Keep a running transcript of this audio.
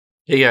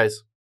Hey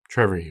guys,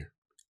 Trevor here.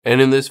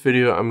 And in this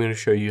video, I'm going to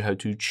show you how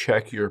to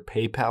check your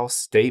PayPal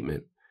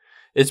statement.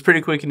 It's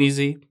pretty quick and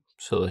easy,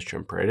 so let's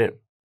jump right in.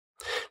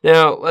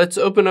 Now, let's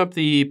open up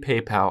the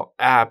PayPal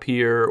app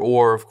here,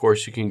 or of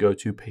course, you can go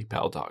to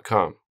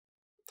paypal.com.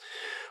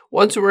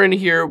 Once we're in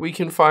here, we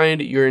can find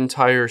your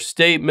entire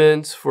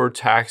statement for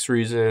tax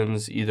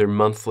reasons, either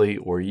monthly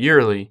or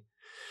yearly.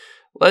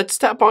 Let's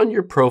tap on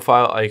your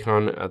profile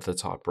icon at the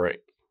top right.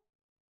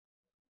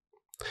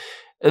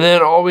 And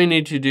then all we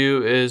need to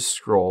do is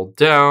scroll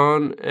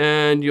down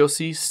and you'll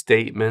see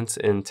statements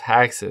and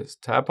taxes.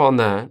 Tap on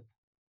that.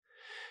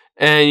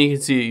 And you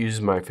can see it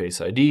uses my Face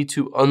ID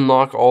to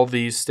unlock all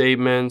these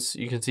statements.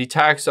 You can see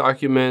tax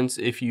documents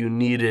if you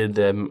needed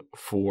them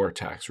for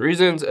tax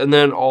reasons. And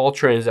then all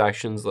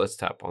transactions, let's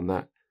tap on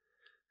that.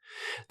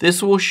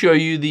 This will show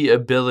you the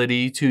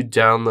ability to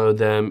download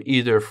them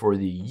either for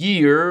the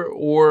year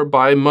or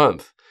by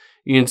month.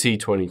 You can see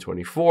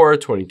 2024,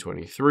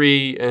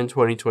 2023, and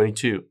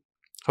 2022.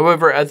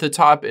 However, at the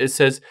top, it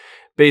says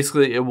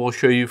basically it will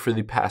show you for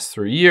the past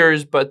 3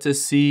 years, but to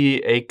see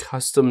a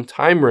custom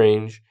time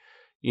range,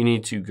 you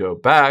need to go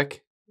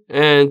back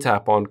and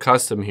tap on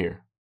custom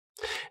here.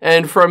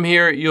 And from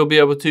here, you'll be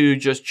able to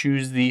just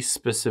choose the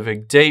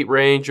specific date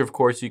range. Of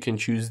course, you can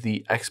choose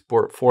the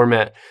export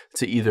format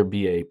to either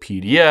be a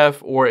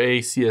PDF or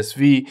a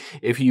CSV.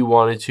 If you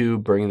wanted to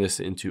bring this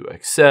into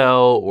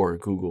Excel or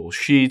Google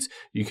Sheets,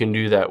 you can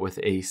do that with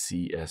a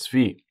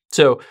CSV.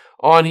 So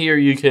on here,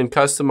 you can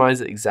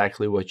customize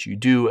exactly what you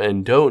do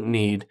and don't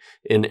need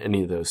in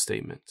any of those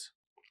statements.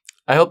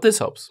 I hope this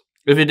helps.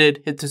 If it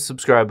did, hit the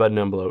subscribe button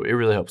down below. It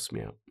really helps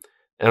me out.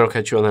 And I'll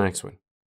catch you on the next one.